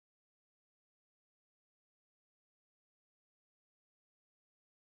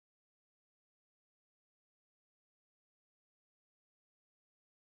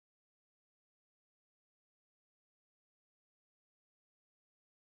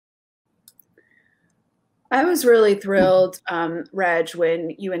I was really thrilled, Reg,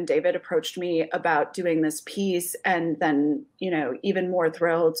 when you and David approached me about doing this piece, and then, even more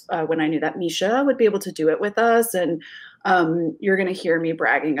thrilled when I knew that Misha would be able to do it with us. And you're going to hear me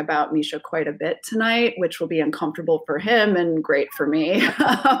bragging about Misha quite a bit tonight, which will be uncomfortable for him and great for me.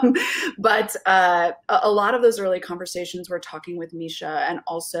 But a lot of those early conversations were talking with Misha, and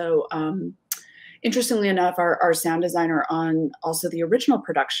also interestingly enough, our sound designer on also the original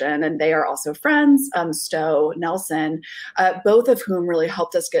production, and they are also friends, Stowe Nelson, both of whom really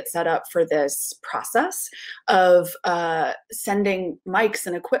helped us get set up for this process of sending mics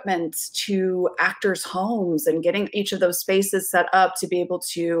and equipment to actors' homes and getting each of those spaces set up to be able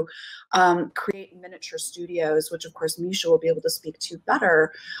to create miniature studios, which of course Misha will be able to speak to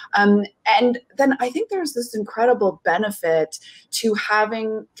better. And then I think there's this incredible benefit to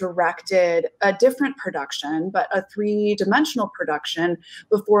having directed a different production, but a three-dimensional production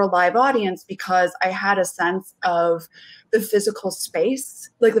before a live audience, because I had a sense of the physical space,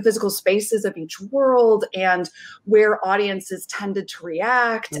 like the physical spaces of each world and where audiences tended to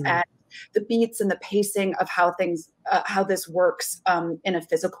react, and the beats and the pacing of how things, how this works in a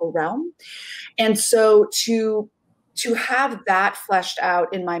physical realm. And so to have that fleshed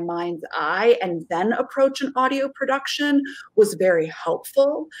out in my mind's eye and then approach an audio production was very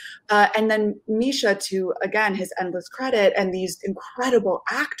helpful. And then Misha, to again his endless credit, and these incredible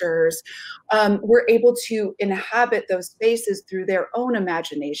actors were able to inhabit those spaces through their own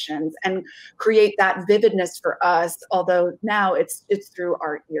imaginations and create that vividness for us. Although now it's through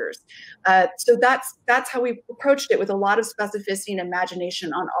our ears. So that's how we approached it, with a lot of specificity and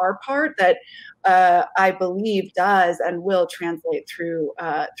imagination on our part that I believe does and will translate through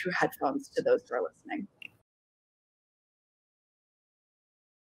headphones to those who are listening.